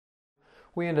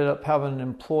we ended up having an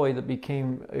employee that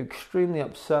became extremely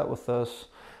upset with us.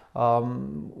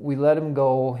 We let him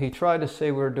go. He tried to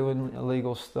say we were doing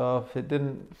illegal stuff. It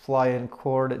didn't fly in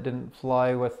court. It didn't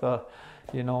fly with, the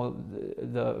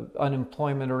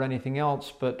unemployment or anything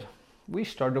else. But we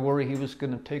started to worry he was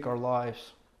going to take our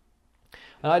lives.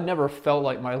 And I'd never felt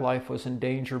like my life was in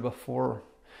danger before.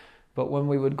 But when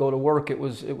we would go to work, it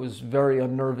was very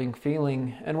unnerving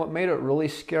feeling. And what made it really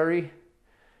scary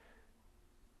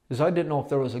is I didn't know if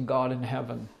there was a God in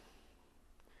heaven.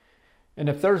 And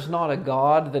if there's not a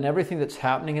God, then everything that's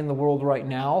happening in the world right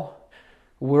now,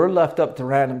 we're left up to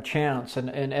random chance, and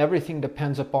everything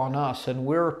depends upon us. And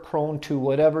we're prone to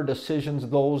whatever decisions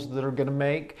those that are going to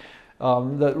make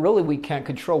that really we can't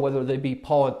control, whether they be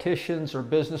politicians or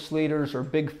business leaders or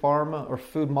big pharma or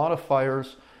food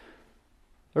modifiers.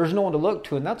 There's no one to look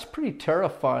to, and that's pretty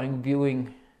terrifying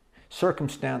viewing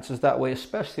circumstances that way,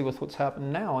 especially with what's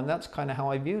happened now, and that's kind of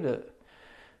how I viewed it.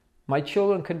 My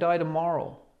children could die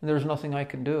tomorrow, and there's nothing I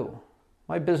can do.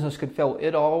 My business could fail.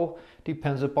 It all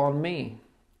depends upon me.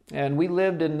 And we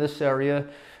lived in this area,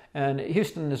 and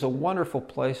Houston is a wonderful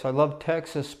place. I love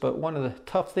Texas, but one of the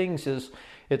tough things is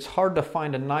it's hard to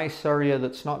find a nice area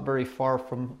that's not very far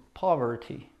from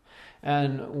poverty.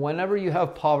 And whenever you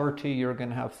have poverty, you're going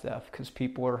to have theft because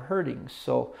people are hurting.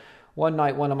 So one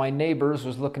night, one of my neighbors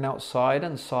was looking outside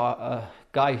and saw a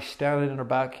guy standing in her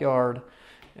backyard,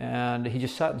 and he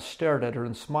just sat and stared at her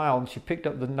and smiled. And she picked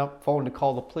up the phone to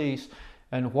call the police.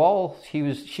 And while she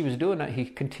was doing that, he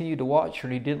continued to watch her,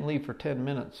 and he didn't leave for 10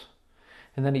 minutes.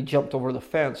 And then he jumped over the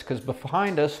fence because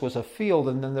behind us was a field,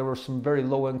 and then there were some very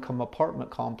low-income apartment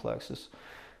complexes.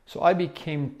 So I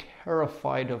became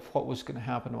terrified of what was going to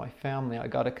happen to my family. I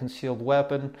got a concealed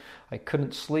weapon. I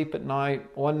couldn't sleep at night.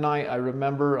 One night I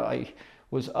remember I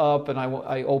was up and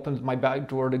I opened my back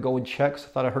door to go and check because I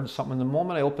thought I heard something. The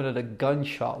moment I opened it, a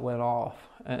gunshot went off.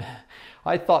 And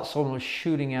I thought someone was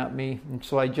shooting at me, and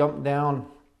so I jumped down,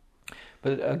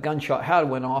 but a gunshot had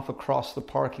went off across the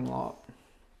parking lot.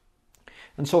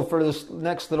 And so for this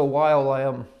next little while,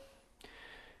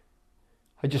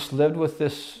 I just lived with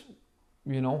this,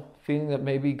 feeling that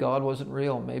maybe God wasn't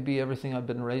real. Maybe everything I've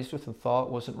been raised with and thought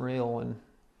wasn't real. And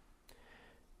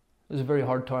it was a very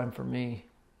hard time for me.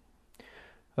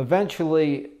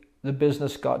 Eventually, the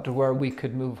business got to where we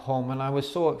could move home. And I was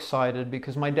so excited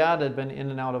because my dad had been in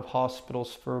and out of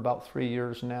hospitals for about 3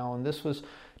 years now. And this was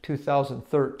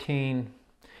 2013.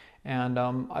 And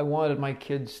I wanted my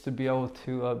kids to be able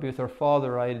to be with their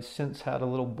father. I had since had a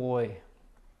little boy.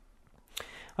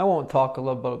 I won't talk a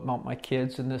lot about my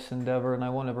kids in this endeavor, and I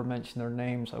won't ever mention their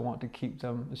names. I want to keep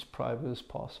them as private as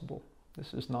possible.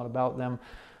 This is not about them.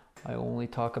 I only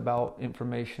talk about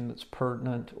information that's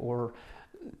pertinent or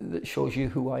that shows you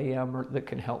who I am or that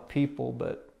can help people.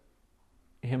 But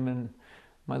him and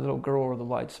my little girl are the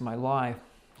lights of my life.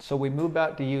 So we moved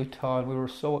back to Utah, and we were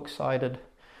so excited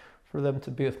for them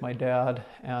to be with my dad.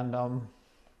 And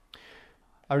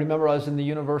I remember I was in the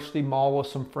university mall with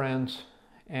some friends,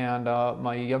 and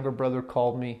my younger brother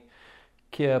called me,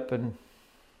 Kip, and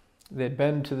they'd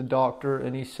been to the doctor,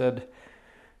 and he said,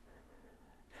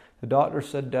 the doctor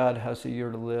said Dad has a year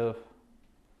to live,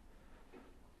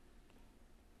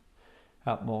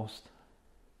 at most.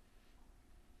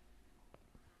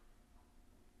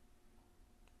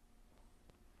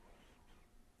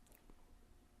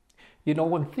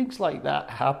 When things like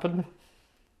that happen,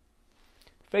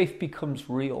 faith becomes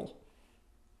real.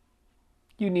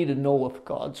 You need to know if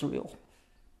God's real.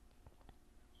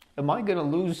 Am I going to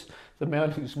lose the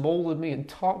man who's molded me and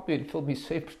taught me and filled me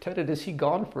safe, protected? Is he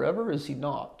gone forever? Is he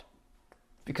not?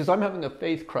 Because I'm having a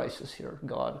faith crisis here,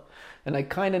 God. And I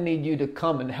kind of need you to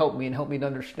come and help me to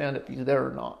understand if he's there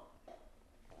or not.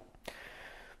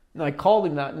 And I called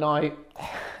him that night,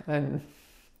 and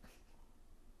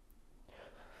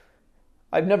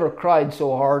I've never cried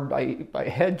so hard. My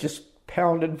head just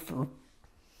pounded for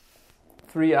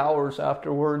 3 hours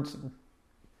afterwards.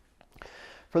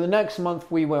 For the next month,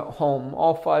 we went home.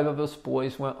 All 5 of us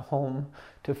boys went home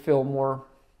to Fillmore.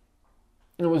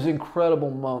 And it was an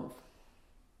incredible month.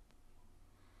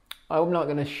 I'm not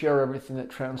going to share everything that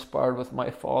transpired with my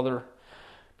father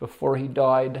before he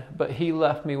died, but he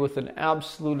left me with an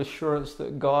absolute assurance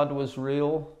that God was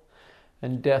real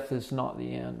and death is not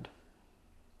the end.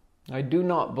 I do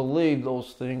not believe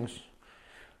those things.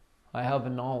 I have a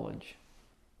knowledge.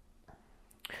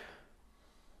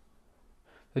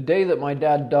 The day that my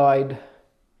dad died,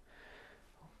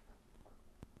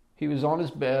 he was on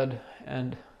his bed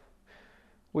and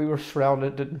we were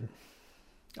surrounded, and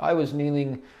I was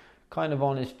kneeling kind of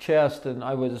on his chest, and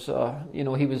I was,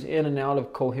 he was in and out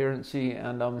of coherency,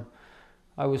 and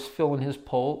I was feeling his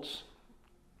pulse.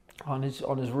 on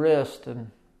his wrist, and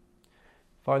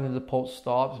finally the pulse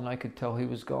stopped, and I could tell he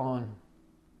was gone.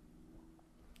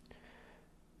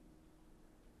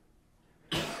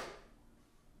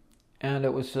 And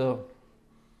it was a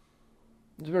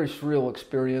very surreal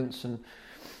experience, and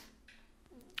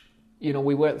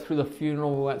we went through the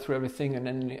funeral, we went through everything,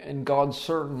 and God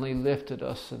certainly lifted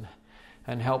us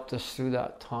and helped us through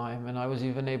that time. And I was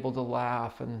even able to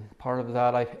laugh, and part of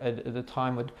that I at the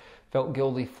time had felt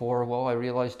guilty for. Well, I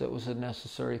realized it was a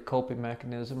necessary coping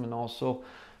mechanism, and also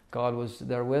God was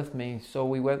there with me. So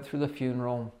we went through the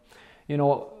funeral.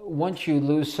 Once you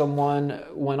lose someone,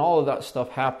 when all of that stuff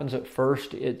happens at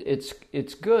first,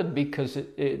 it's good because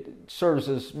it serves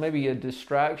as maybe a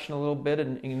distraction a little bit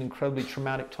in an incredibly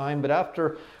traumatic time. But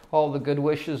after all the good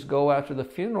wishes go after the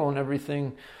funeral and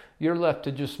everything, you're left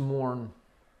to just mourn.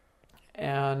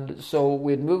 And so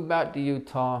we had moved back to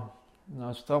Utah, and I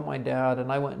was without my dad,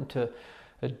 and I went into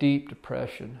a deep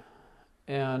depression.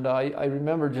 And I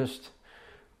remember just...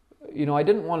 I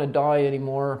didn't want to die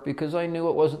anymore because I knew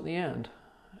it wasn't the end.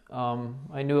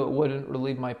 I knew it wouldn't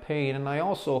relieve my pain, and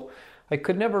I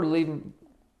could never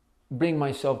bring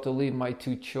myself to leave my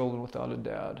 2 children without a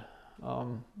dad.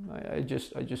 I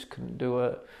just couldn't do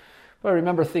it. But I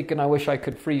remember thinking, I wish I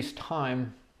could freeze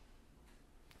time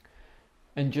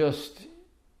and just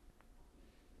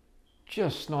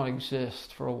not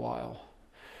exist for a while.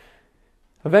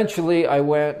 Eventually, I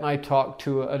went and I talked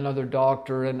to another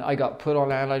doctor, and I got put on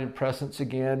antidepressants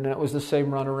again, and it was the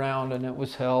same runaround, and it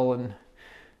was hell. And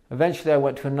eventually, I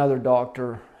went to another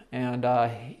doctor, and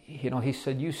he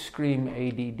said, "You scream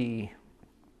ADD."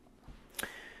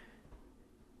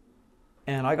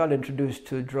 And I got introduced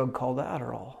to a drug called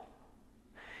Adderall.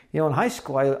 In high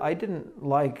school, I didn't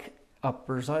like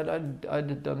uppers.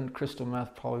 I'd done crystal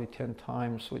meth probably 10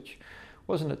 times, which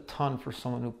wasn't a ton for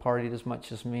someone who partied as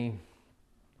much as me.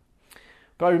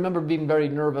 But I remember being very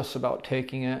nervous about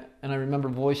taking it, and I remember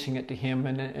voicing it to him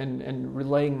and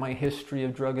relaying my history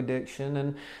of drug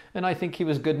addiction. And I think he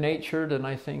was good-natured, and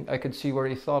I think I could see where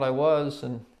he thought I was,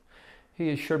 and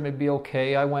he assured me it'd be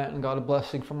okay. I went and got a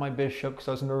blessing from my bishop because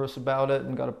I was nervous about it,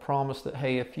 and got a promise that,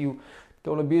 hey, if you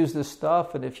don't abuse this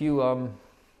stuff, and if you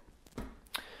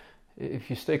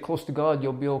stay close to God,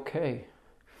 you'll be okay.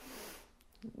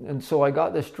 And so I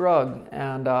got this drug,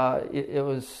 and I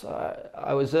was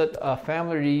at a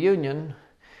family reunion,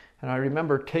 and I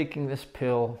remember taking this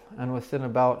pill, and within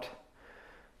about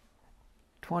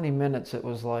 20 minutes it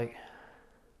was like,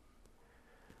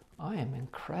 I am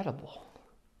incredible.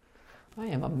 I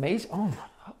am amazing.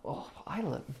 Oh, I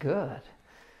look good.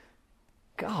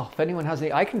 God, if anyone has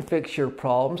I can fix your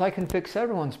problems. I can fix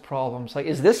everyone's problems. Like,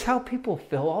 is this how people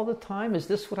feel all the time? Is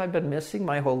this what I've been missing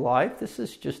my whole life? This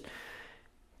is just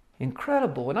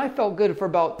incredible. And I felt good for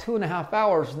about 2.5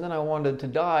 hours, and then I wanted to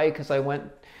die because I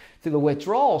went through the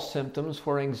withdrawal symptoms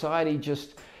where anxiety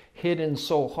just hit in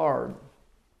so hard.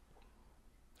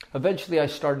 Eventually I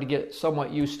started to get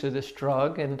somewhat used to this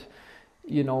drug, and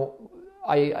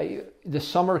the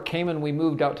summer came and we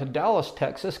moved out to Dallas,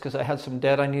 Texas, because I had some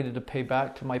debt I needed to pay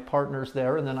back to my partners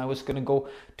there, and then I was going to go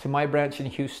to my branch in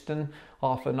Houston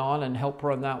off and on and help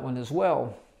run that one as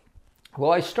well.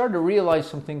 Well, I started to realize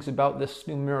some things about this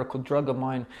new miracle drug of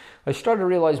mine. I started to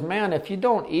realize, man, if you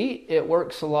don't eat, it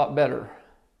works a lot better.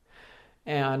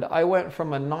 And I went from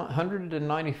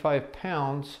 195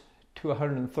 pounds to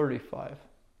 135.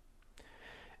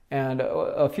 And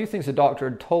a few things the doctor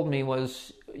had told me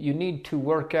was, you need to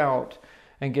work out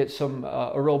and get some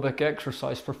aerobic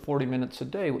exercise for 40 minutes a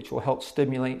day, which will help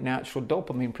stimulate natural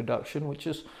dopamine production, which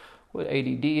is what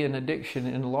ADD and addiction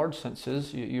in a large sense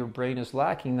is. Your brain is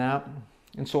lacking that.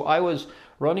 And so I was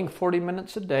running 40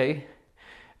 minutes a day,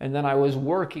 and then I was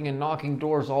working and knocking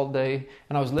doors all day,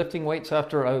 and I was lifting weights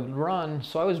after I would run.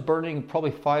 So I was burning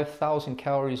probably 5,000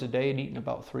 calories a day and eating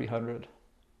about 300.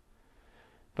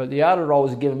 But the Adderall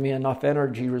was giving me enough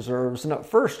energy reserves. And at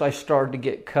first I started to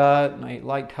get cut, and I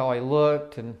liked how I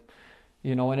looked, and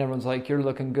and everyone's like, you're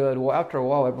looking good. Well, after a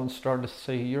while, everyone started to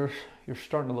say, you're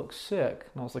starting to look sick.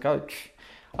 And I was like, I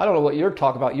don't know what you're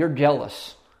talking about. You're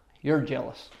jealous. You're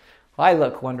jealous. I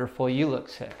look wonderful. You look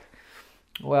sick.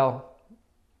 Well,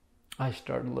 I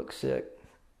started to look sick.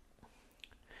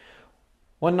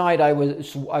 One night I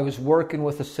was working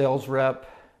with a sales rep,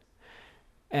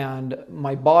 and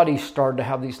my body started to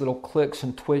have these little clicks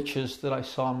and twitches that I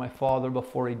saw in my father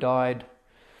before he died.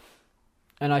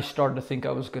 And I started to think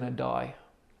I was going to die.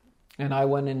 And I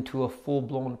went into a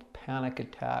full-blown panic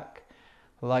attack,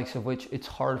 the likes of which it's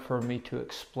hard for me to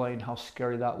explain how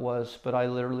scary that was. But I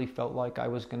literally felt like I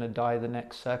was going to die the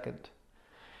next second.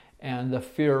 And the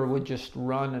fear would just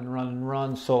run and run and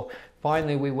run. So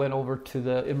finally we went over to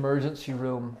the emergency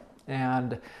room.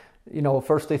 And,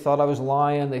 first they thought I was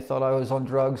lying. They thought I was on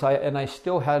drugs. I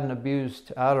still hadn't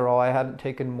abused Adderall. I hadn't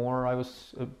taken more. I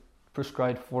was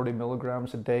prescribed 40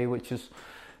 milligrams a day, which is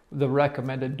the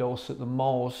recommended dose at the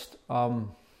most. And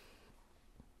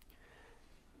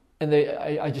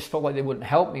I just felt like they wouldn't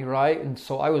help me, right? And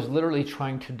so I was literally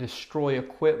trying to destroy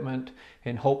equipment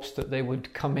in hopes that they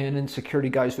would come in and security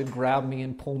guys would grab me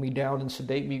and pull me down and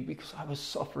sedate me because I was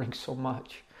suffering so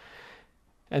much.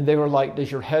 And they were like,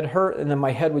 does your head hurt? And then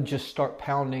my head would just start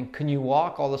pounding. Can you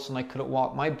walk? All of a sudden I couldn't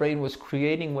walk. My brain was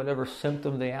creating whatever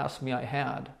symptom they asked me I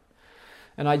had.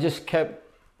 And I just kept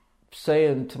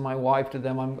saying to my wife, to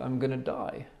them, I'm going to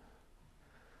die.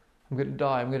 I'm going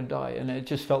to die. And it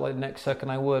just felt like the next second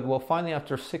I would. Well, finally,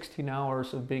 after 16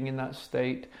 hours of being in that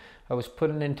state, I was put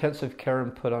in intensive care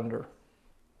and put under.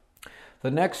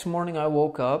 The next morning I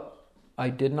woke up. I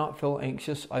did not feel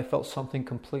anxious. I felt something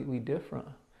completely different.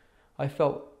 I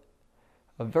felt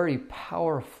a very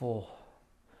powerful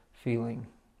feeling.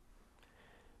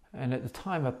 And at the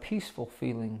time, a peaceful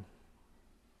feeling.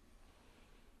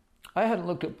 I hadn't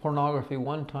looked at pornography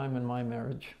one time in my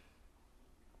marriage.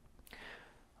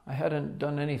 I hadn't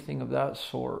done anything of that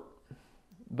sort.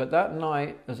 But that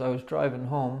night, as I was driving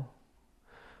home,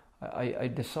 I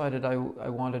decided I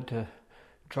wanted to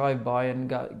drive by and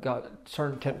got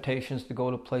certain temptations to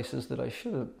go to places that I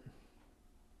shouldn't.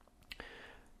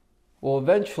 Well,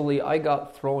 eventually I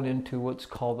got thrown into what's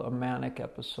called a manic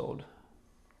episode.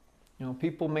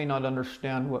 People may not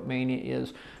understand what mania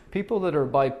is. People that are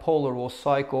bipolar will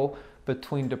cycle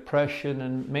between depression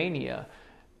and mania.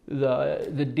 The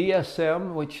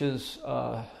DSM, which is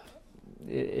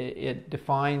it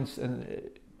defines and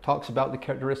it talks about the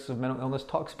characteristics of mental illness,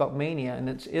 talks about mania and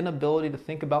its inability to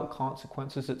think about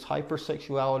consequences, its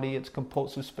hypersexuality, its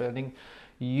compulsive spending.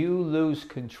 You lose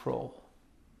control.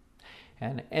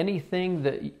 And anything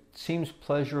that seems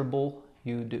pleasurable,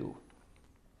 you do.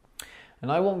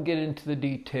 And I won't get into the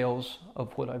details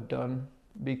of what I've done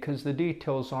because the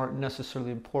details aren't necessarily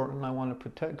important. I want to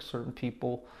protect certain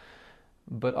people.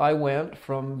 But I went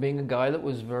from being a guy that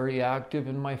was very active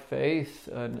in my faith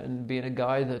and being a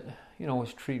guy that,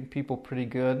 was treating people pretty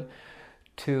good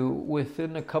to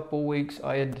within a couple weeks,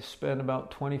 I had spent about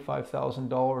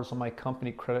 $25,000 on my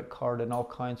company credit card and all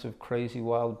kinds of crazy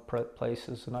wild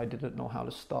places, and I didn't know how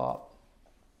to stop.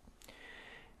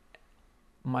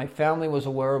 My family was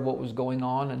aware of what was going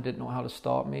on and didn't know how to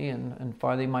stop me, and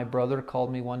finally my brother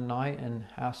called me one night and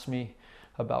asked me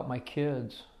about my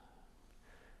kids.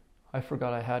 I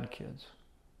forgot I had kids.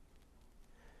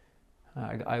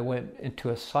 I went into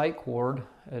a psych ward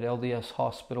at LDS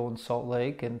Hospital in Salt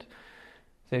Lake, and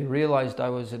they realized I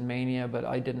was in mania, but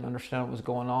I didn't understand what was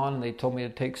going on. And they told me to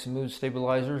take some mood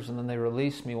stabilizers, and then they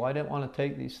released me. Well, I didn't want to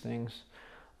take these things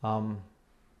because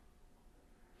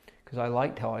I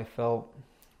liked how I felt.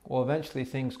 Well, eventually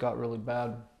things got really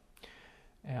bad,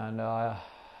 and I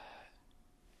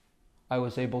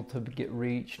was able to get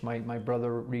reached. My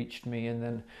brother reached me, and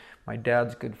then my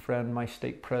dad's good friend, my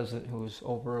stake president, who was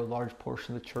over a large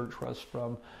portion of the church where I was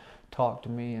from, talked to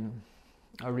me, and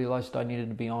I realized I needed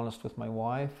to be honest with my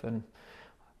wife, and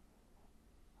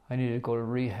I needed to go to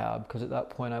rehab because at that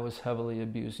point I was heavily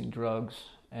abusing drugs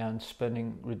and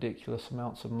spending ridiculous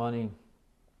amounts of money.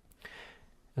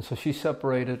 And so she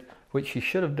separated, which she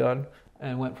should have done,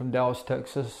 and went from Dallas,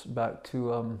 Texas back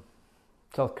to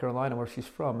South Carolina, where she's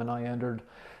from, and I entered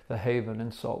the Haven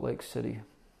in Salt Lake City.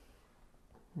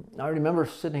 I remember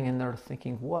sitting in there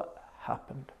thinking, what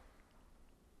happened?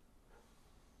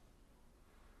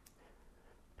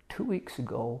 2 weeks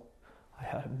ago, I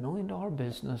had $1 million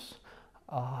business.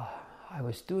 I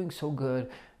was doing so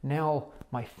good. Now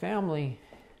my family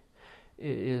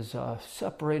is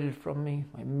separated from me.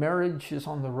 My marriage is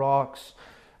on the rocks.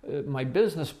 My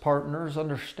business partners,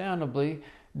 understandably,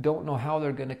 don't know how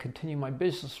they're going to continue my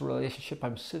business relationship.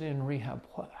 I'm sitting in rehab.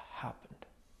 What happened?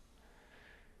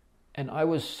 And I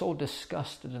was so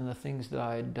disgusted in the things that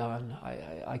I had done.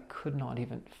 I could not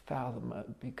even fathom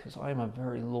it because I'm a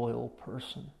very loyal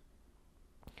person.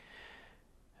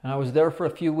 And I was there for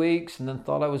a few weeks and then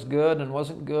thought I was good and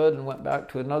wasn't good and went back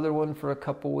to another one for a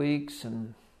couple weeks.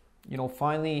 And,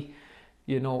 finally,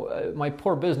 my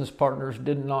poor business partners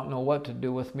did not know what to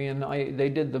do with me, and they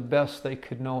did the best they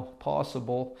could know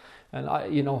possible. And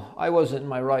I wasn't in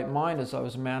my right mind as I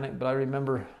was manic, but I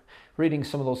remember reading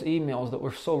some of those emails that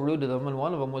were so rude to them, and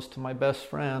one of them was to my best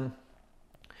friend.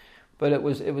 But it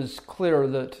was clear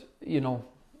that,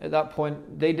 at that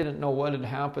point, they didn't know what had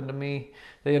happened to me.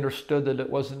 They understood that it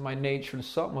wasn't my nature and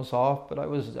something was off, but I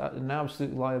was an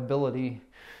absolute liability.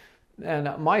 And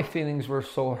my feelings were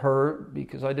so hurt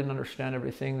because I didn't understand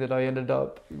everything that I ended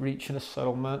up reaching a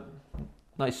settlement.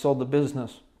 and I sold the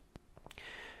business.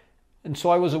 And so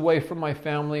I was away from my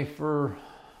family for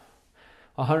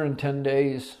 110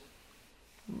 days.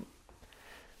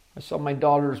 I saw my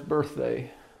daughter's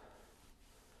birthday.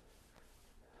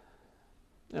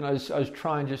 And I was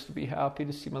trying just to be happy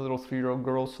to see my little 3-year-old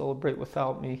girl celebrate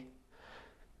without me.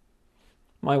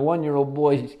 My 1-year-old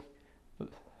boy,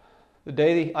 the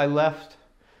day I left,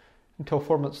 until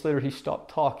 4 months later, he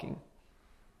stopped talking.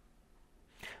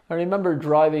 I remember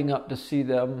driving up to see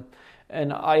them,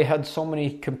 and I had so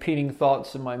many competing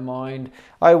thoughts in my mind.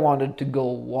 I wanted to go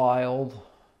wild.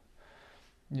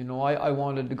 I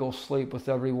wanted to go sleep with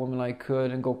every woman I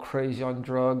could and go crazy on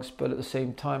drugs, but at the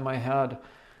same time I had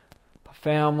a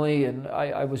family, and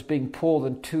I was being pulled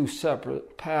in 2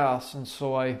 separate paths, and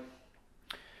so I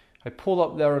pulled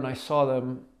up there and I saw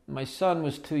them. My son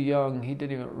was too young, he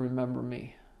didn't even remember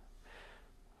me.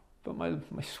 But my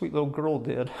sweet little girl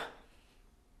did.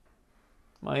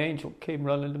 My angel came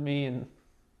running to me and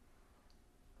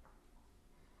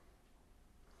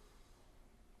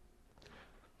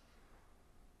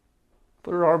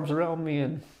put her arms around me,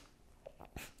 and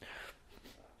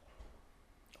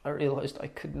I realized I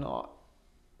could not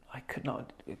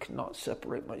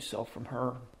separate myself from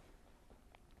her.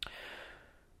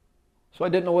 So I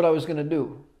didn't know what I was going to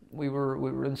do. We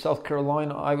were in South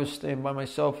Carolina. I was staying by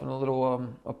myself in a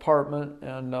little apartment,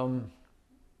 and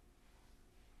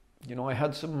I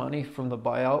had some money from the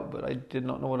buyout, but I did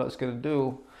not know what I was going to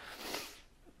do.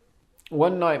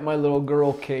 One night my little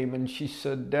girl came and she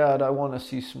said, "Dad, I want to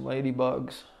see some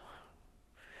ladybugs."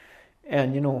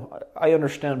 And I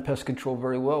understand pest control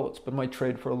very well. It's been my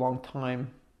trade for a long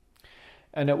time.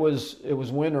 And it was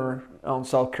winter out in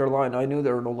South Carolina. I knew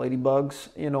there were no ladybugs,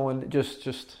 and just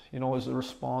as a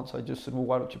response, I just said, "Well,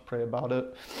 why don't you pray about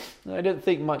it?" And I didn't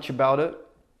think much about it,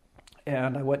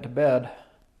 and I went to bed.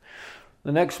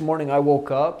 The next morning I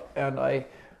woke up and I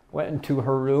went into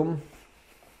her room,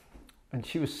 and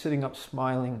she was sitting up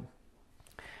smiling,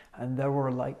 and there were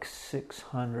like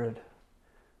 600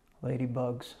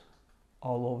 ladybugs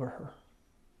all over her,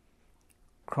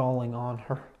 crawling on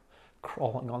her,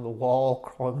 crawling on the wall,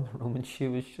 crawling in the room, and she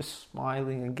was just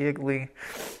smiling and giggling,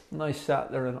 and I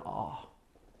sat there in awe.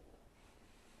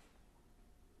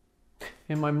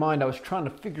 In my mind, I was trying to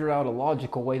figure out a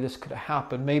logical way this could have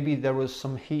happened. Maybe there was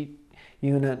some heat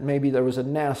unit, maybe there was a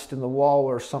nest in the wall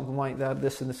or something like that,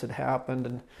 this and this had happened,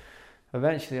 and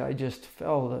eventually I just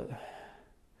felt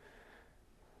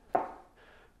that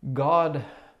God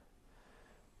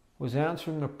was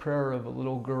answering the prayer of a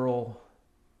little girl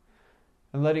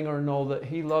and letting her know that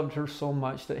He loved her so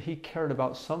much that He cared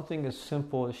about something as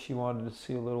simple as she wanted to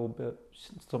see a little bit,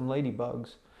 some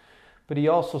ladybugs. But He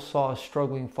also saw a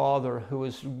struggling father who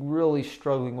was really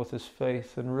struggling with his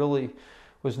faith and really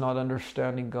was not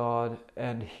understanding God,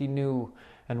 and He knew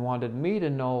and wanted me to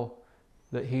know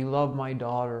that He loved my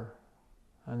daughter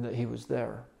and that He was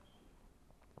there.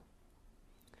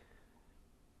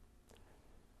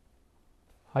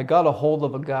 I got a hold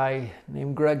of a guy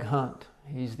named Greg Hunt.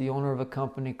 He's the owner of a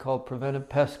company called Preventive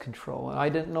Pest Control. And I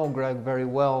didn't know Greg very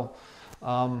well.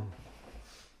 But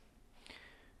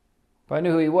I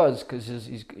knew who he was because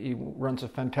he runs a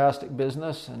fantastic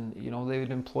business. And, they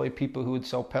would employ people who would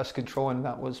sell pest control. And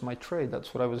that was my trade.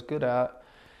 That's what I was good at.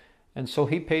 And so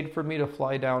he paid for me to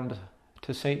fly down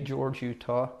to St. George,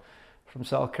 Utah from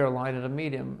South Carolina to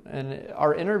meet him. And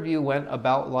our interview went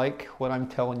about like what I'm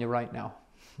telling you right now.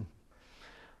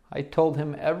 I told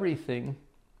him everything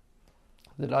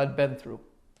that I'd been through.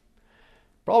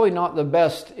 Probably not the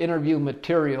best interview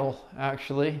material,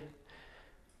 actually.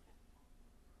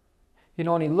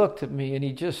 And he looked at me and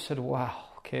he just said, "Wow,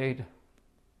 Cade,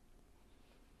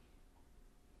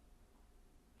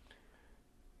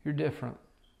 you're different."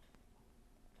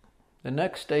 The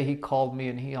next day he called me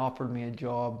and he offered me a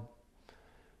job,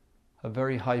 a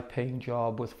very high-paying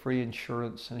job with free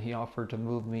insurance, and he offered to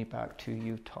move me back to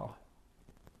Utah.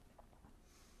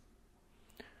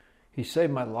 He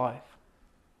saved my life.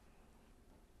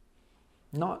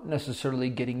 Not necessarily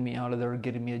getting me out of there or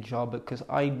getting me a job, but because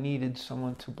I needed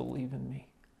someone to believe in me.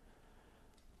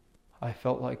 I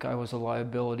felt like I was a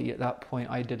liability. At that point,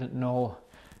 I didn't know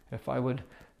if I would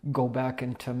go back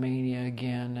into mania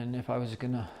again and if I was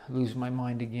going to lose my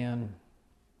mind again.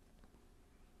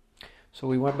 So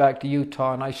we went back to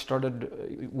Utah, and I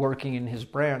started working in his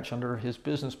branch under his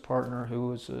business partner, who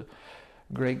was a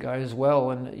great guy as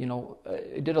well. And,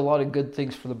 I did a lot of good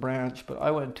things for the branch, but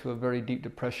I went into a very deep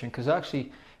depression because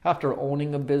actually after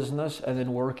owning a business and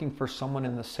then working for someone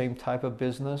in the same type of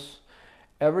business,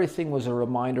 everything was a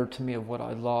reminder to me of what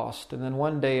I lost. And then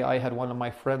one day I had one of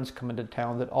my friends come into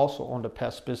town that also owned a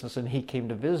pest business, and he came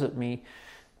to visit me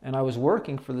And I was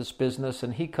working for this business,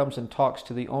 and he comes and talks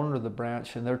to the owner of the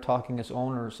branch, and they're talking as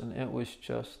owners, and it was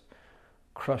just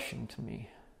crushing to me.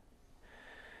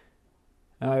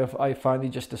 And I finally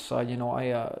just decided,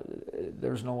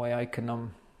 there's no way I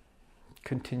can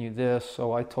continue this.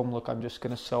 So I told him, look, I'm just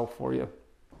going to sell for you.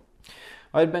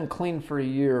 I had been clean for a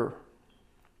year,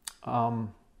 but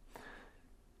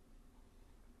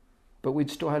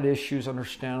we'd still had issues,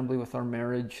 understandably, with our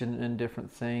marriage and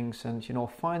different things. And,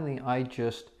 finally I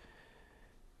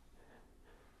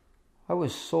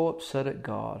was so upset at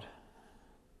God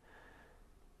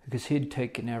because he had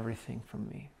taken everything from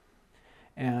me.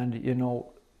 And,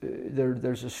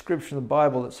 there's a scripture in the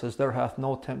Bible that says, there hath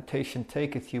no temptation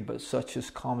taketh you, but such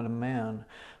is common to man.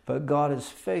 But God is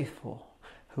faithful,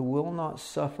 who will not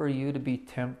suffer you to be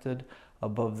tempted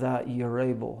above that ye are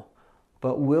able,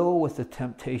 but will with the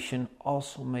temptation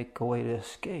also make a way to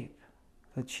escape,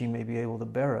 that ye may be able to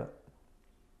bear it.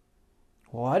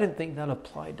 Well, I didn't think that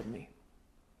applied to me.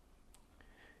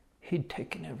 He'd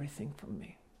taken everything from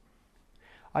me.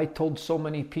 I told so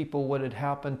many people what had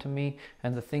happened to me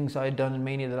and the things I had done in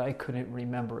mania that I couldn't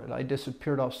remember it. I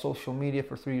disappeared off social media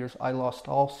for 3 years. I lost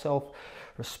all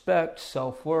self-respect,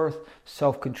 self-worth,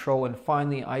 self-control, and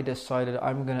finally I decided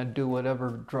I'm going to do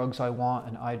whatever drugs I want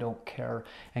and I don't care.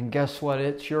 And guess what?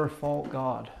 It's your fault,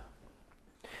 God.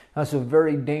 That's a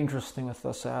very dangerous thing with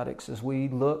us addicts, is we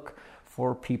look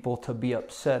for people to be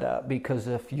upset at, because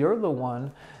if you're the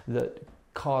one that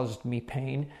caused me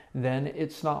pain, then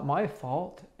it's not my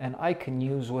fault and I can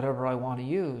use whatever I want to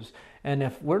use. And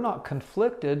if we're not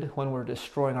conflicted when we're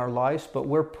destroying our lives, but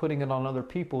we're putting it on other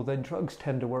people, then drugs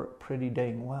tend to work pretty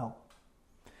dang well.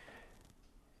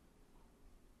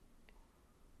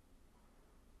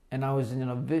 And I was in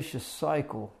a vicious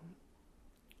cycle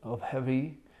of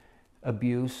heavy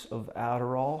abuse of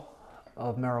Adderall,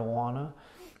 of marijuana,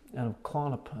 and of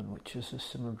Klonopin, which is a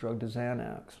similar drug to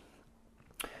Xanax.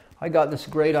 I got this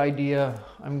great idea.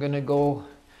 I'm going to go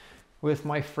with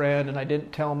my friend, and I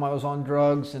didn't tell him I was on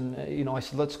drugs. And, I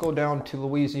said, let's go down to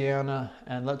Louisiana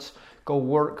and let's go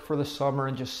work for the summer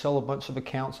and just sell a bunch of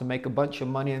accounts and make a bunch of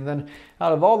money. And then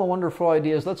out of all the wonderful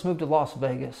ideas, let's move to Las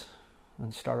Vegas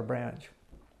and start a branch.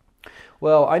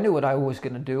 Well, I knew what I was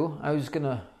going to do. I was going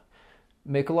to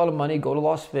make a lot of money, go to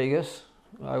Las Vegas.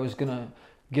 I was going to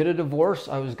get a divorce.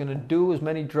 I was going to do as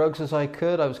many drugs as I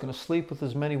could. I was going to sleep with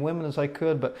as many women as I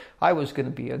could, but I was going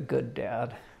to be a good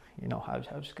dad. I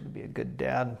was going to be a good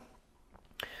dad.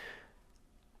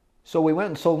 So we went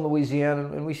and sold in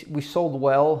Louisiana, and we sold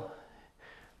well,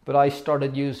 but I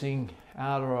started using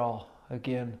Adderall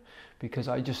again because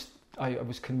I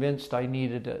was convinced I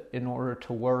needed it in order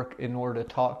to work, in order to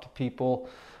talk to people,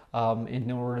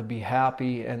 in order to be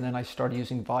happy. And then I started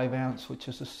using Vyvanse, which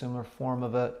is a similar form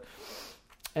of it.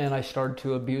 And I started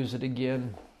to abuse it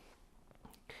again.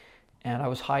 And I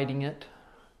was hiding it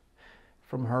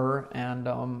from her. And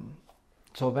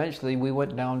so eventually we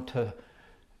went down to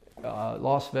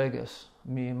Las Vegas,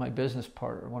 me and my business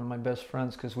partner, one of my best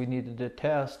friends, because we needed to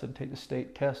test and take the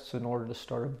state tests in order to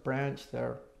start a branch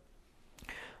there.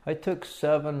 I took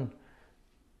 7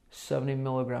 70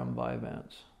 milligram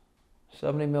Vyvanse.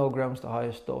 70 milligrams the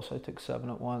highest dose. I took 7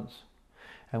 at once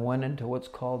and went into what's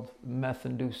called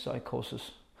meth-induced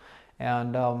psychosis.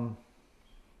 And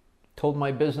told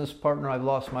my business partner I've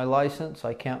lost my license,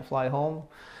 I can't fly home,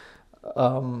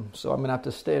 so I'm going to have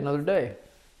to stay another day.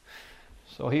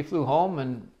 So he flew home,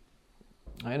 and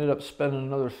I ended up spending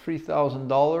another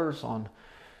 $3,000 on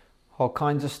all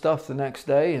kinds of stuff the next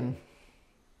day, and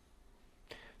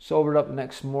sobered up the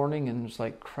next morning, and it's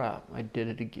like, crap, I did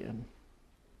it again.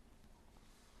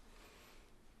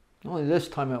 Only this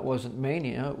time it wasn't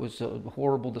mania. It was a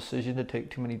horrible decision to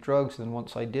take too many drugs. And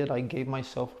once I did, I gave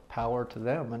myself power to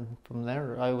them. And from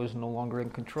there, I was no longer in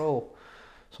control.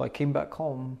 So I came back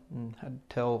home and had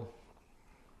to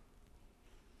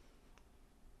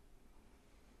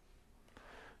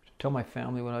tell my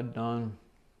family what I'd done.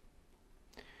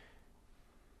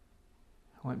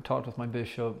 I went and talked with my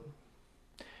bishop.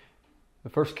 The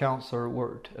first counselor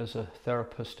worked as a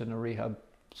therapist in a rehab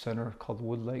center called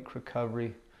Wood Lake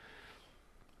Recovery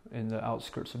in the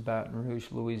outskirts of Baton Rouge,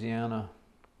 Louisiana.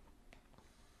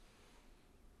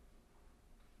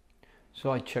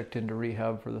 So I checked into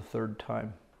rehab for the 3rd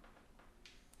time.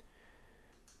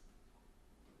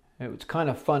 It was kind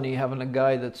of funny having a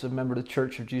guy that's a member of the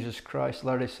Church of Jesus Christ,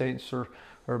 Latter-day Saints, or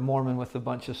Mormon, with a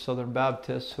bunch of Southern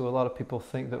Baptists who a lot of people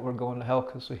think that we're going to hell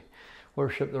because we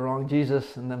worship the wrong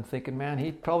Jesus, and them thinking, man,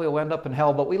 he probably will end up in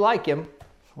hell, but we like him.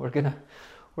 We're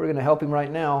gonna help him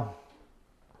right now.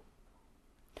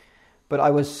 But I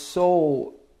was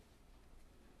so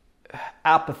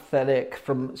apathetic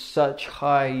from such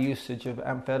high usage of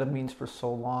amphetamines for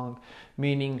so long,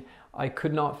 meaning I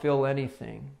could not feel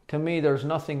anything. To me, there's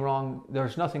nothing wrong,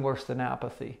 there's nothing worse than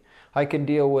apathy. I can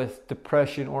deal with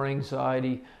depression or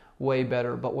anxiety way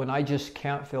better, but when I just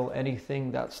can't feel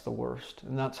anything, that's the worst.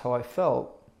 And that's how I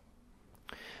felt.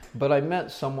 But I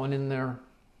met someone in there,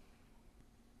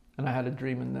 and I had a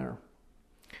dream in there.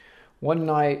 One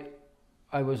night,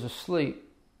 I was asleep,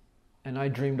 and I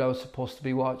dreamed I was supposed to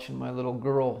be watching my little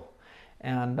girl.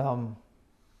 And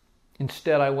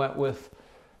instead, I went with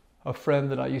a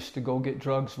friend that I used to go get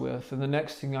drugs with. And the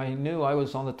next thing I knew, I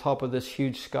was on the top of this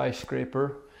huge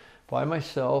skyscraper by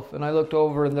myself. And I looked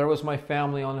over, and there was my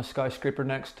family on a skyscraper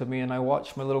next to me. And I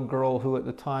watched my little girl, who at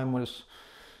the time was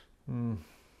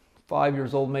 5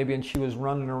 years old maybe, and she was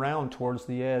running around towards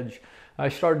the edge. I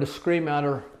started to scream at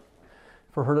her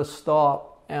for her to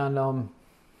stop, and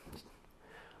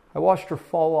I watched her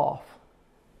fall off.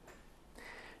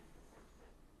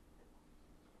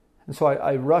 And so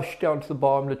I rushed down to the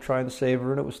bottom to try and save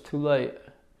her, and it was too late.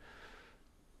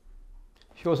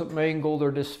 She wasn't mangled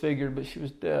or disfigured, but she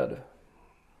was dead.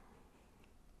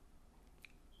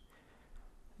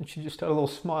 And she just had a little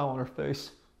smile on her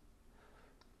face.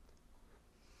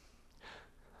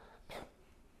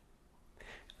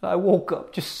 And I woke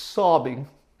up just sobbing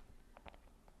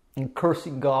and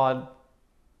cursing God.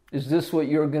 Is this what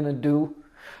you're going to do?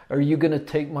 Are you going to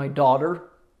take my daughter?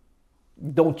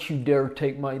 Don't you dare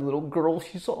take my little girl.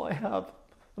 She's all I have.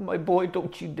 And my boy,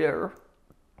 don't you dare.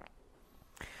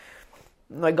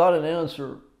 And I got an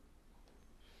answer.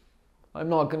 I'm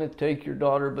not going to take your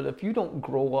daughter, but if you don't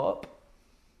grow up,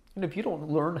 and if you don't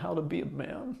learn how to be a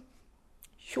man,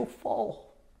 she'll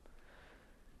fall.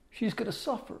 She's going to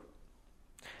suffer.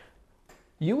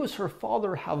 You as her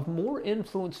father have more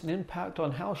influence and impact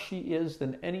on how she is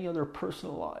than any other person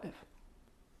alive.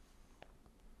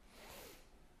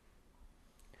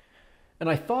 And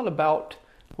I thought about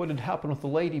what had happened with the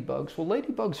ladybugs. Well,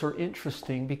 ladybugs are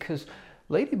interesting because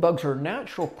ladybugs are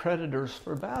natural predators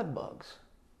for bad bugs.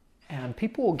 And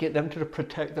people will get them to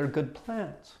protect their good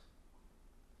plants.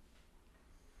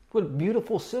 What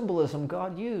beautiful symbolism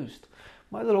God used.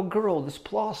 My little girl, this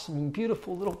blossoming,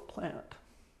 beautiful little plant.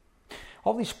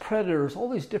 All these predators, all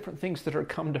these different things that are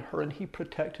come to her, and he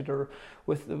protected her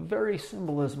with the very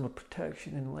symbolism of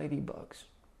protection in ladybugs.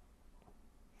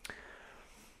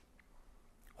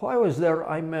 While I was there,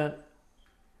 I met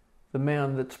the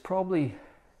man that's probably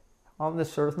on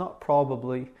this earth, not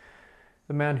probably,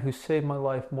 the man who saved my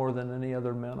life more than any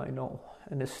other man I know,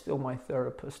 and is still my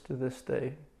therapist to this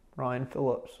day, Ryan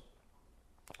Phillips.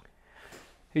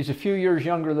 He's a few years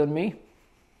younger than me.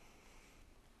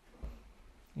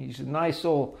 He's a nice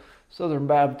old Southern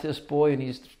Baptist boy, and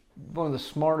he's one of the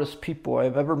smartest people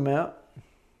I've ever met.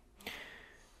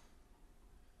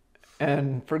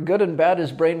 And for good and bad,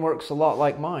 his brain works a lot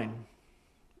like mine.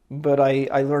 But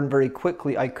I learned very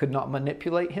quickly I could not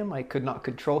manipulate him, I could not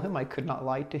control him, I could not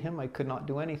lie to him, I could not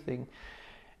do anything.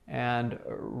 And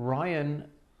Ryan,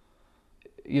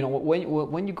 you know,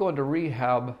 when you go into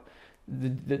rehab,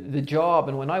 the job,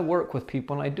 and when I work with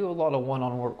people, and I do a lot of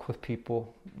one-on work with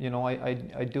people, you know, I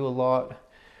do a lot,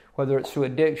 whether it's through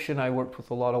addiction. I worked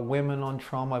with a lot of women on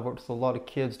trauma, I worked with a lot of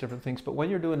kids, different things. But when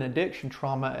you're doing addiction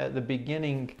trauma, at the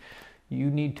beginning, you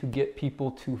need to get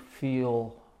people to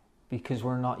feel, because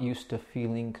we're not used to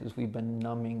feeling, because we've been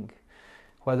numbing.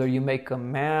 Whether you make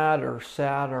them mad or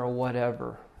sad or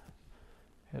whatever,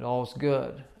 it all's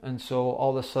good. And so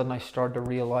all of a sudden I started to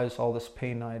realize all this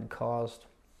pain I had caused.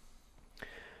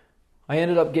 I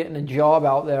ended up getting a job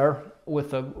out there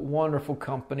with a wonderful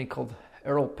company called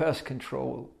Aero Pest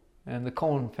Control, and the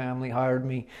Cohen family hired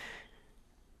me.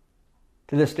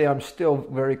 To this day, I'm still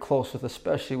very close with,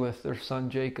 especially with their son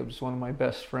Jacob's, one of my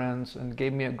best friends, and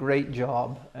gave me a great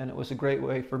job, and it was a great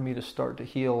way for me to start to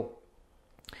heal.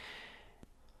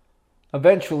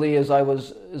 Eventually, as I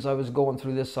was going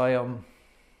through this, I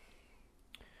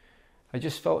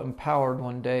just felt empowered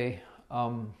one day.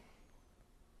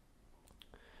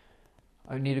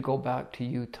 I need to go back to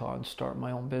Utah and start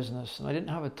my own business. And I didn't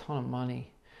have a ton of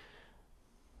money,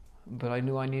 but I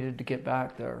knew I needed to get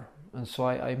back there. And so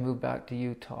I moved back to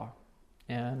Utah.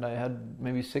 And I had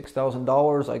maybe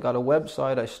 $6,000. I got a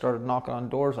website. I started knocking on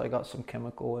doors. I got some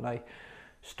chemical, and I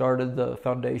started the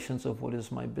foundations of what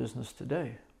is my business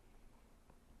today.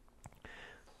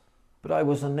 But I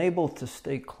was unable to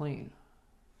stay clean.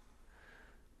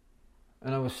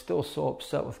 And I was still so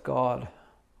upset with God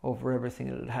over everything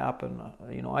that had happened.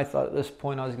 You know, I thought at this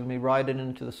point I was going to be riding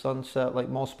into the sunset like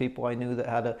most people I knew that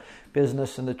had a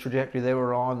business and the trajectory they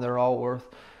were on. They're all worth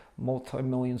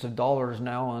multi-millions of dollars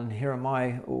now, and here am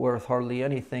I worth hardly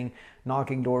anything,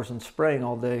 knocking doors and spraying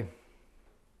all day.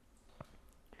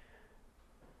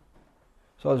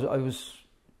 So I was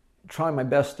trying my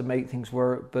best to make things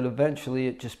work, but eventually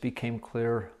it just became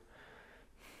clear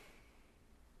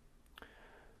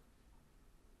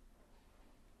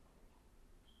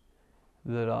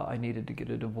that I needed to get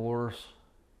a divorce.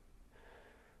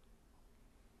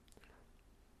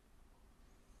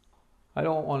 I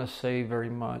don't want to say very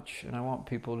much, and I want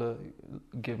people to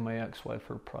give my ex-wife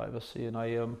her privacy, and I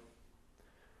am.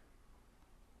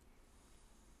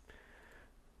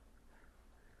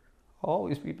 I'll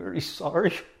always be very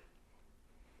sorry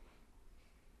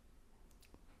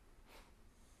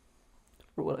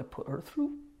for what I put her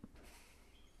through.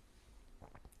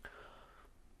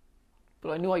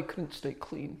 But I knew I couldn't stay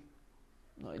clean.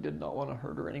 I did not want to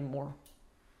hurt her anymore.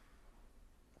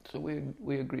 So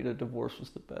we agreed a divorce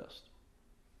was the best.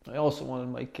 I also wanted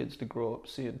my kids to grow up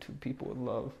seeing two people in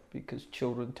love, because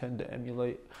children tend to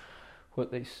emulate what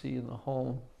they see in the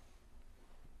home.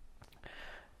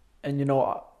 And you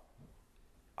know,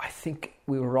 I think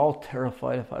we were all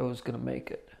terrified if I was going to make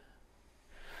it.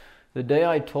 The day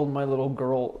I told my little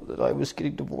girl that I was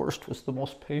getting divorced was the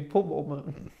most painful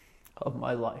moment of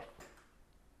my life,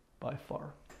 by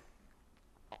far.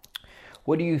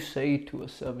 What do you say to a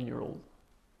 7-year-old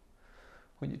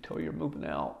when you tell her you're moving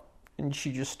out and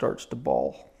she just starts to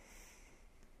bawl?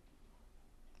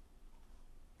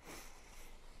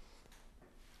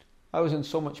 I was in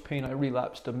so much pain I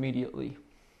relapsed immediately.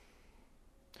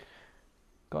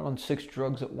 Got on 6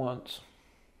 drugs at once.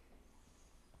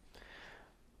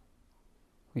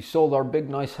 We sold our big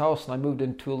nice house and I moved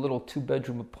into a little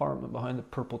 2-bedroom apartment behind the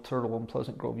Purple Turtle in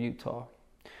Pleasant Grove, Utah.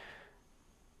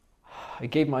 I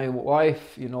gave my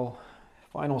wife,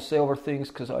 final say over things,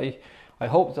 because I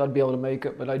hoped I'd be able to make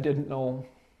it, but I didn't know.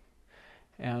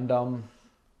 And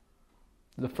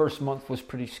the first month was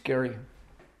pretty scary.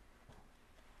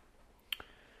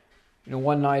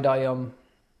 One night I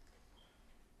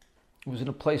was in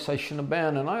a place I shouldn't have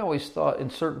been, and I always thought in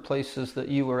certain places that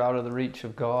you were out of the reach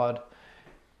of God.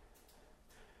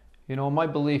 My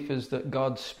belief is that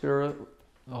God's Spirit,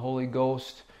 the Holy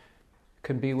Ghost,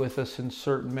 can be with us in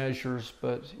certain measures,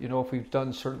 but if we've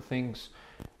done certain things,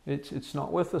 it's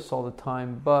not with us all the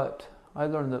time. But I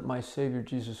learned that my Savior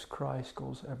Jesus Christ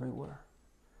goes everywhere,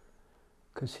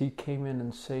 because He came in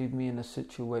and saved me in a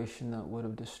situation that would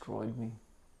have destroyed me.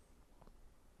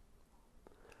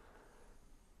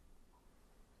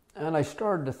 And I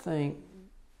started to think,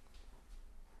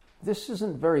 this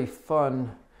isn't very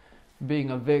fun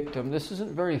being a victim. This isn't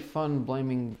very fun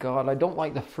blaming God. I don't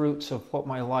like the fruits of what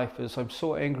my life is. I'm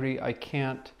so angry I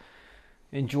can't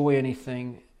enjoy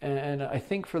anything. And I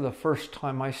think for the first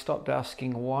time I stopped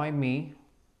asking, why me?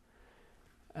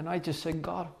 And I just said,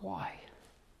 God, why?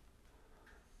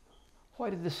 Why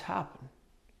did this happen?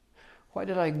 Why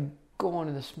did I go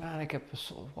into this manic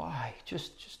episode? Why?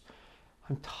 Just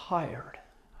I'm tired.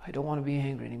 I don't want to be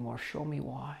angry anymore. Show me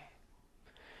why.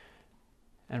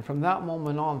 And from that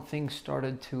moment on, things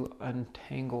started to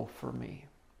untangle for me.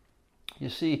 You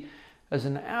see, as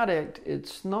an addict,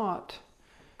 it's not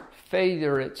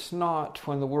failure, it's not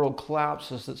when the world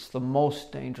collapses, it's the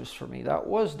most dangerous for me. That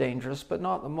was dangerous, but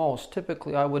not the most.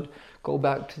 Typically, I would go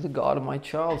back to the God of my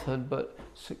childhood, but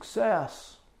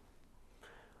success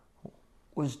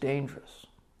was dangerous.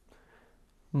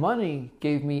 Money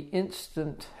gave me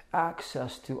instant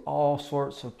access to all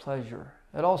sorts of pleasure.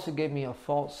 It also gave me a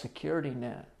false security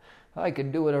net. I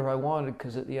could do whatever I wanted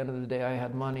because at the end of the day I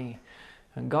had money.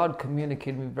 And God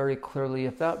communicated me very clearly,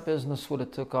 if that business would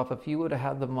have took off, if you would have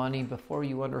had the money before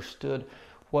you understood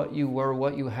what you were,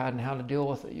 what you had, and how to deal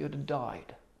with it, you would have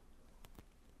died.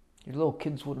 Your little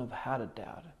kids wouldn't have had a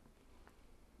dad.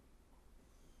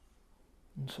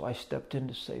 And so I stepped in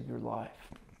to save your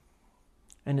life.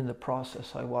 And in the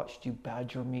process, I watched you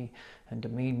badger me and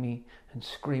demean me and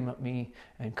scream at me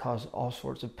and cause all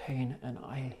sorts of pain. And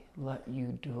I let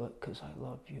you do it because I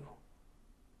love you.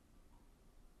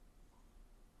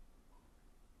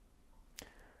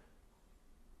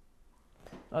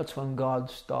 That's when God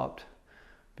stopped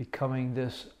becoming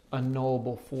this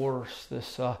unknowable force,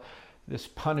 this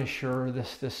punisher,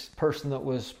 this person that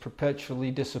was perpetually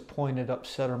disappointed,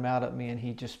 upset, or mad at me, and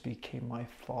He just became my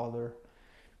Father.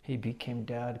 He became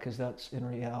Dad, because that's in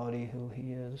reality who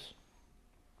He is.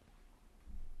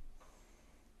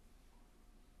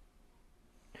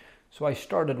 So I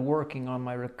started working on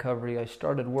my recovery. I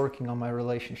started working on my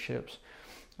relationships.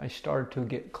 I started to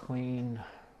get clean.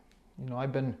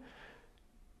 I've been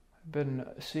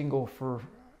single for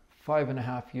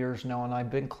 5.5 years now, and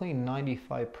I've been clean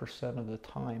 95% of the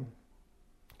time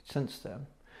since then.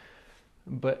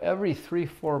 But every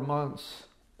 3-4 months,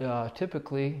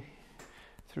 typically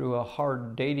through a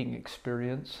hard dating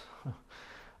experience,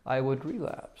 I would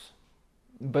relapse.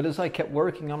 But as I kept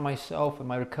working on myself and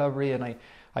my recovery, and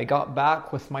I got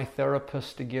back with my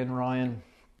therapist again, Ryan,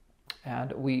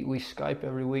 and we Skype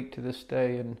every week to this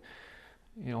day, and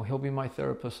he'll be my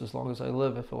therapist as long as I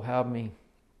live if he'll have me.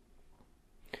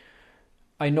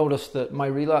 I noticed that my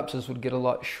relapses would get a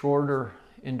lot shorter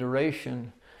in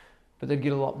duration, but they'd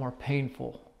get a lot more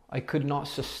painful. I could not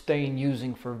sustain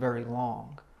using for very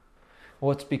long.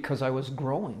 Well, it's because I was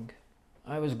growing.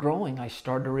 I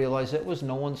started to realize it was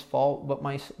no one's fault but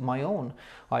my own.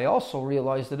 I also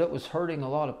realized that it was hurting a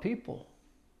lot of people.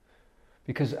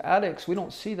 Because addicts, we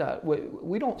don't see that.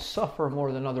 We don't suffer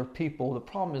more than other people. The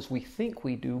problem is we think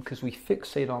we do because we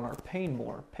fixate on our pain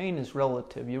more. Pain is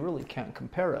relative. You really can't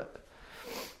compare it.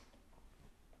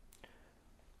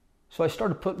 So I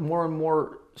started putting more and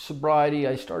more sobriety.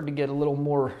 I started to get a little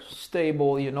more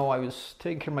stable. I was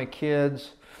taking care of my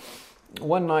kids.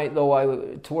 One night,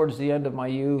 though, towards the end of my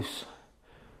use,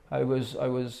 I was,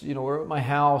 we're at my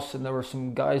house, and there were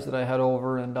some guys that I had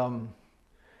over, and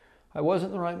I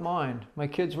wasn't in the right mind. My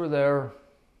kids were there,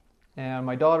 and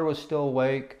my daughter was still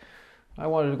awake. I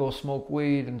wanted to go smoke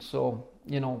weed, and so,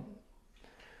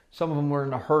 some of them were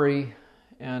in a hurry,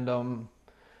 and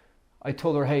I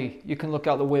told her, hey, you can look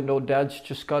out the window. Dad's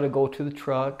just got to go to the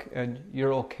truck, and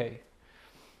you're okay.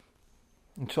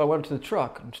 And so I went to the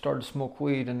truck and started to smoke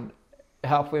weed, and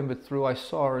halfway through I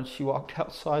saw her, and she walked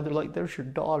outside. They're like, there's your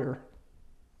daughter.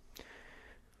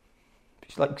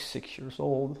 She's like 6 years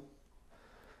old.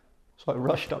 So I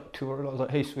rushed up to her, and I was like,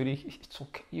 hey, sweetie, it's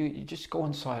okay. You just go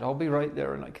inside. I'll be right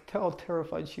there. And I could tell how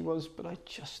terrified she was, but I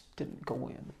just didn't go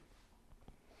in.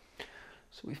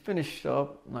 So we finished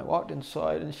up, and I walked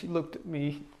inside, and she looked at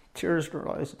me, tears in her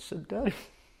eyes, and said, Daddy,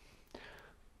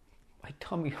 my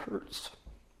tummy hurts.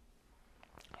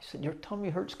 I said, your tummy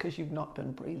hurts because you've not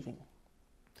been breathing.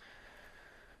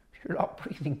 You're not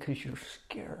breathing because you're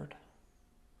scared.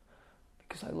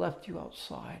 Because I left you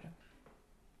outside.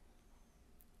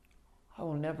 I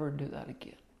will never do that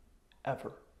again.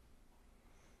 Ever.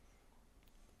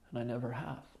 And I never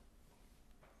have.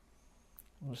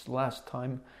 It was the last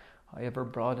time I ever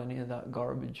brought any of that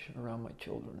garbage around my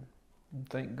children. And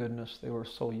thank goodness they were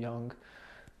so young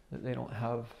that they don't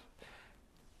have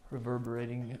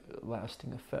reverberating,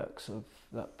 lasting effects of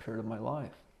that period of my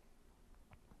life.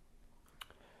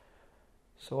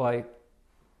 So I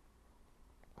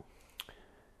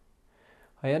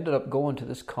ended up going to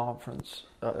this conference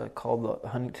called the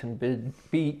Huntington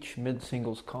Beach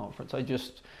Mid-Singles Conference. I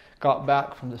just got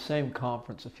back from the same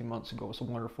conference a few months ago. It was a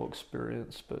wonderful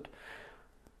experience, but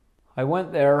I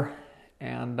went there,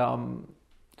 and as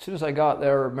soon as I got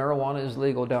there, marijuana is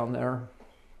legal down there,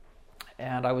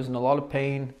 and I was in a lot of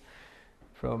pain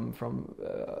from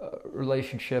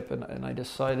relationship, and I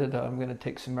decided I'm going to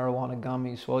take some marijuana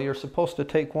gummies. Well, you're supposed to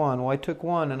take one. Well, I took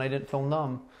one, and I didn't feel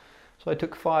numb. So I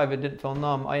took 5, it didn't feel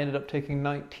numb. I ended up taking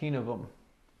 19 of them.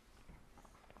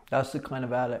 That's the kind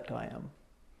of addict I am.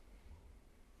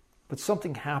 But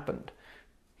something happened.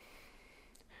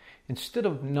 Instead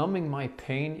of numbing my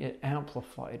pain, it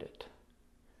amplified it.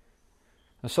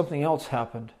 And something else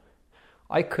happened.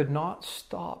 I could not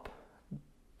stop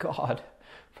God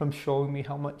from showing me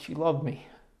how much He loved me.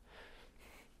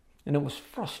 And it was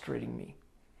frustrating me.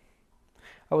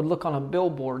 I would look on a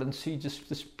billboard and see just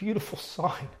this beautiful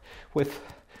sign with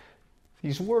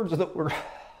these words that were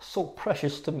so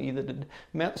precious to me, that it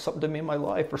meant something to me in my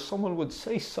life, or someone would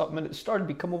say something and it started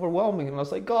to become overwhelming, and I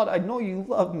was like, God, I know you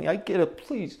love me, I get it,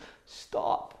 please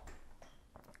stop,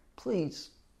 please,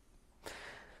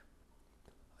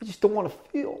 I just don't want to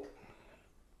feel.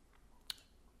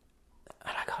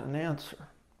 And I got an answer.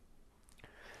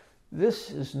 This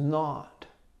is not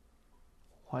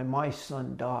why my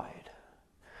son died.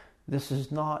 This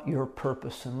is not your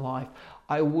purpose in life.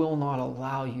 I will not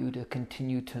allow you to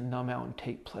continue to numb out and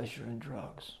take pleasure in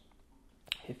drugs.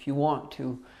 If you want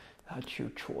to, that's your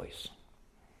choice.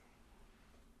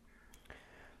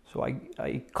 So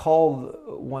I called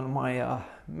one of my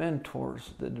mentors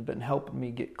that had been helping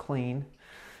me get clean,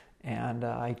 and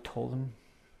I told him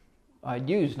I'd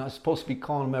used. And I was supposed to be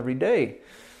calling him every day.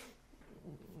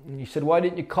 And he said, why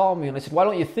didn't you call me? And I said, why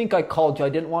don't you think I called you? I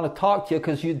didn't want to talk to you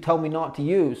because you'd tell me not to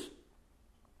use.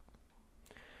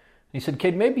 He said,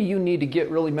 Cade, maybe you need to get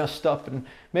really messed up, and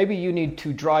maybe you need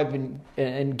to drive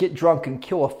and get drunk and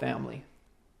kill a family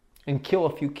and kill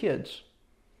a few kids.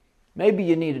 Maybe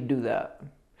you need to do that.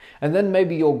 And then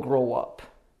maybe you'll grow up.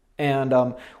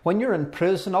 And when you're in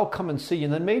prison, I'll come and see you.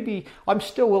 And then maybe I'm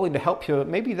still willing to help you.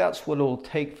 Maybe that's what it'll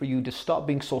take for you to stop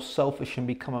being so selfish and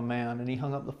become a man. And he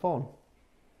hung up the phone.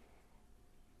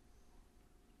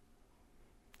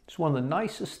 It's one of the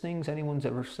nicest things anyone's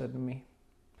ever said to me.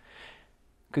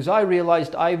 Because I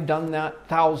realized I've done that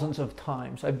thousands of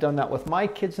times. I've done that with my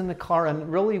kids in the car, and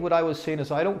really what I was saying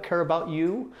is, I don't care about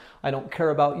you. I don't care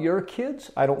about your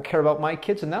kids. I don't care about my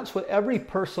kids. And that's what every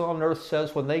person on earth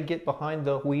says when they get behind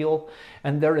the wheel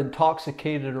and they're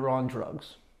intoxicated or on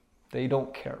drugs. They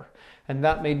don't care. And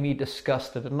that made me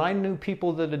disgusted. And I knew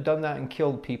people that had done that and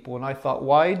killed people. And I thought,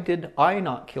 why did I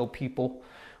not kill people?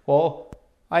 Well,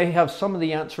 I have some of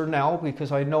the answer now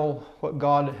because I know what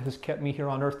God has kept me here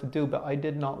on earth to do, but I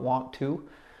did not want to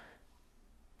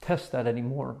test that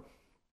anymore.